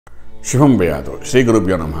శుభం భయాదు శ్రీ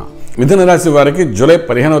గురుభ్యో నమః. మిథున రాశి వారికి జూలై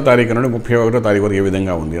 15వ తారీఖు నుండి 31వ తారీఖు వరకు ఏ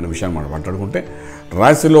విధంగా ఉంది అనే విషయాన్ని మనం మాట్లాడుకుంటే,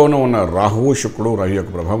 రాశిలోనే ఉన్న రాహువు శుక్రుడు రవి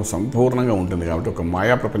యొక్క ప్రభావం సంపూర్ణంగా ఉంటుంది కాబట్టి ఒక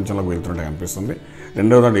మాయా ప్రపంచంలోకి వెళ్తున్నట్టు కనిపిస్తుంది.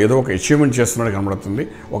 రెండవ దాంట్లో ఏదో ఒక అచీవ్మెంట్ చేస్తున్నట్టు కనబడుతుంది,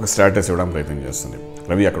 ఒక స్టేటస్ ఇవ్వడానికి ప్రయత్నం చేస్తుంది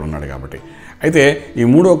రవి అక్కడ ఉన్నాడు కాబట్టి. అయితే ఈ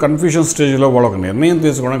మూడో కన్ఫ్యూషన్ స్టేజ్లో వాళ్ళు ఒక నిర్ణయం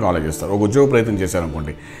తీసుకోవడానికి ఆలోచిస్తారు. ఒక ఉద్యోగ ప్రయత్నం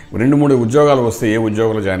చేశారనుకోండి, 2-3 ఉద్యోగాలు వస్తే ఏ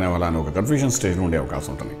ఉద్యోగంలో జాయిన్ అవ్వాలా అని ఒక కన్ఫ్యూషన్ స్టేజ్లో ఉండే అవకాశం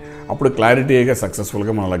ఉంటుంది. అప్పుడు క్లారిటీగా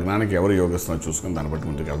సక్సెస్ఫుల్గా మన లగ్నానికి ఎవరు యోగిస్తున్నారో చూసుకుని దాన్ని బట్టి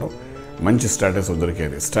ముందుకెళ్ళడం, మంచి స్టేటస్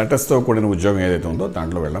దొరికేది స్టేటస్తో కూడిన ఉద్యోగం ఏదైతే ఉందో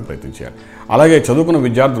దాంట్లో వెళ్ళడం ప్రయత్నం చేయాలి. అలాగే చదువుకున్న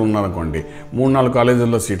విద్యార్థులు ఉన్నారనుకోండి, 3-4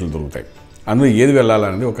 కాలేజీల్లో సీట్లు దొరుకుతాయి. అందులో ఏది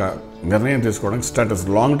వెళ్ళాలనేది ఒక నిర్ణయం తీసుకోవడానికి స్టేటస్,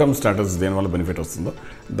 లాంగ్ టర్మ్ స్టేటస్ దేనివల్ల బెనిఫిట్ వస్తుందో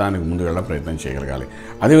దానికి ముందు వెళ్ళడం ప్రయత్నం చేయగలగాలి.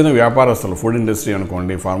 అదేవిధంగా వ్యాపారస్తులు, ఫుడ్ ఇండస్ట్రీ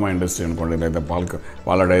అనుకోండి, ఫార్మా ఇండస్ట్రీ అనుకోండి, లేదా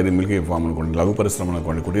పాల డైరీ, మిల్కీ ఫామ్ అనుకోండి, లఘు పరిశ్రమ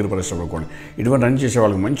అనుకోండి, కుటీర పరిశ్రమ అనుకోండి, ఇటువంటి రన్ చేసే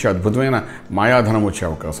వాళ్ళకి మంచి అద్భుతమైన మాయాధనం వచ్చే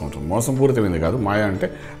అవకాశం ఉంటుంది. మోసపూరితమైంది కాదు, మాయా అంటే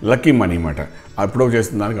లక్కీ మనీ మాట. అప్పుడో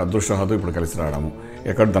చేసిన దానికి అదృష్టహాతో ఇప్పుడు కలిసి రావడము,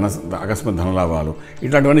 ఎక్కడ అకస్మాత్ ధనలాభాలు,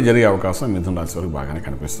 ఇట్లాంటివన్నీ జరిగే అవకాశం మిథున రాశి వారికి బాగానే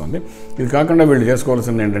కనిపిస్తుంది. ఇది కాకుండా వీళ్ళు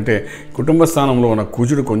చేసుకోవాల్సింది ఏంటంటే, కుటుంబ స్థానంలో ఉన్న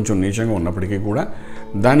కుజుడు కొంచెం నీచంగా ఉన్నప్పటికీ కూడా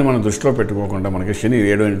దాన్ని మనం దృష్టిలో పెట్టుకోకుండా, మనకి శని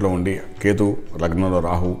 7వ ఇంట్లో ఉండి, కేతు లగ్నంలో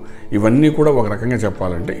రాహు, ఇవన్నీ కూడా ఒక రకంగా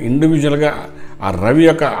చెప్పాలంటే ఇండివిజువల్గా ఆ రవి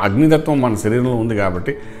యొక్క అగ్నితత్వం మన శరీరంలో ఉంది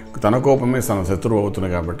కాబట్టి, తన కోపమే తన శత్రువు అవుతుంది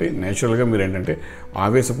కాబట్టి నేచురల్గా మీరు ఏంటంటే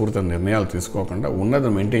ఆవేశపూరిత నిర్ణయాలు తీసుకోకుండా ఉన్నది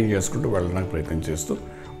మెయింటైన్ చేసుకుంటూ వెళ్ళడానికి ప్రయత్నం చేస్తూ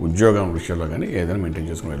ఉద్యోగం విషయంలో కానీ ఏదైనా మెయింటైన్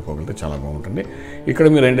చేసుకుని వెళ్ళిపోగలిగితే చాలా బాగుంటుంది. ఇక్కడ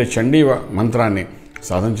మీరు ఏంటంటే చండీ మంత్రాన్ని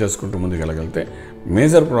సాధన చేసుకుంటూ ముందుకు వెళ్ళగలిగితే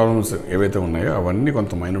మేజర్ ప్రాబ్లమ్స్ ఏవైతే ఉన్నాయో అవన్నీ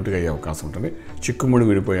కొంత మైన్యూట్గా అయ్యే అవకాశం ఉంటుంది. చిక్కుముడి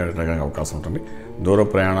విడిపోయే రకంగా అవకాశం ఉంటుంది. దూర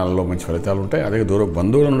ప్రయాణాలలో మంచి ఫలితాలు ఉంటాయి. అదే దూర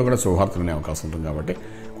బంధువుల నుండి కూడా శుభవార్తలు అనే అవకాశం ఉంటుంది కాబట్టి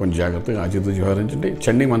కొంచెం జాగ్రత్తగా ఆచితూచి వ్యవహరించండి.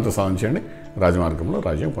 చండీ మంత్ర సాధన చేయండి, రాజమార్గంలో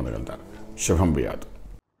రాజ్యం పొందగలుగుతారు. శుభం బియాదు.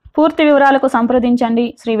 పూర్తి వివరాలకు సంప్రదించండి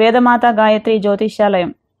శ్రీ వేదమాత గాయత్రి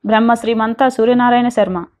జ్యోతిష్యాలయం, బ్రహ్మ శ్రీ మంత సూర్యనారాయణ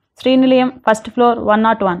శర్మ, శ్రీ నిలయం, first floor,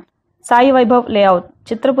 101, Sai Vaibhav layout,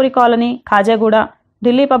 Chitrapuri colony, Khajaguda,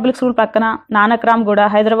 Delhi public school పక్కన, నానక్రామ్గుడ,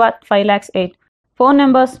 హైదరాబాద్ 5,08,000. Phone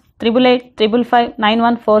numbers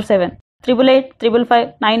 8885559147,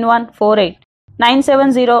 8855559148,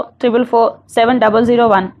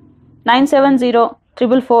 97044470001,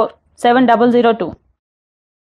 97044470002.